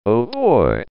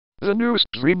the newest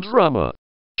Dream drama.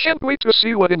 Can't wait to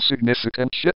see what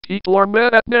insignificant shit people are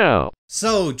mad at now.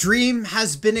 So, Dream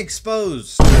has been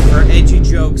exposed for edgy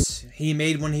jokes he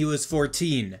made when he was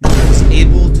 14. I was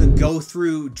able to go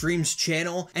through Dream's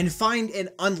channel and find an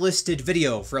unlisted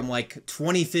video from like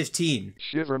 2015.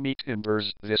 Shiver me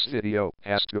timbers, this video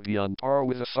has to be on par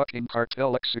with a fucking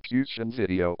cartel execution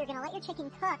video. You're gonna let your chicken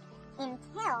cook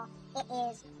until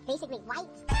it is basically white.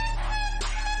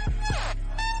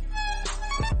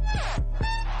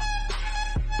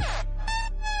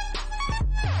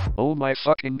 Oh my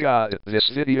fucking god,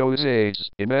 this video is AIDS.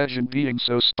 Imagine being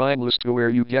so spineless to where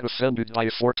you get offended by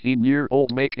a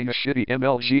 14-year-old making a shitty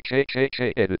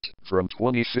MLGKKK edit from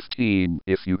 2015.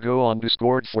 If you go on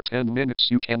Discord for 10 minutes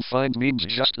you can find memes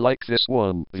just like this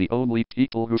one. The only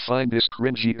people who find this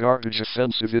cringy garbage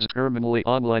offensive is terminally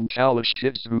online college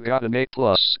kids who got an A+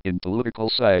 in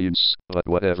political science. But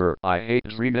whatever, I hate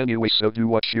Dream anyway, so do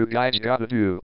what you guys gotta do.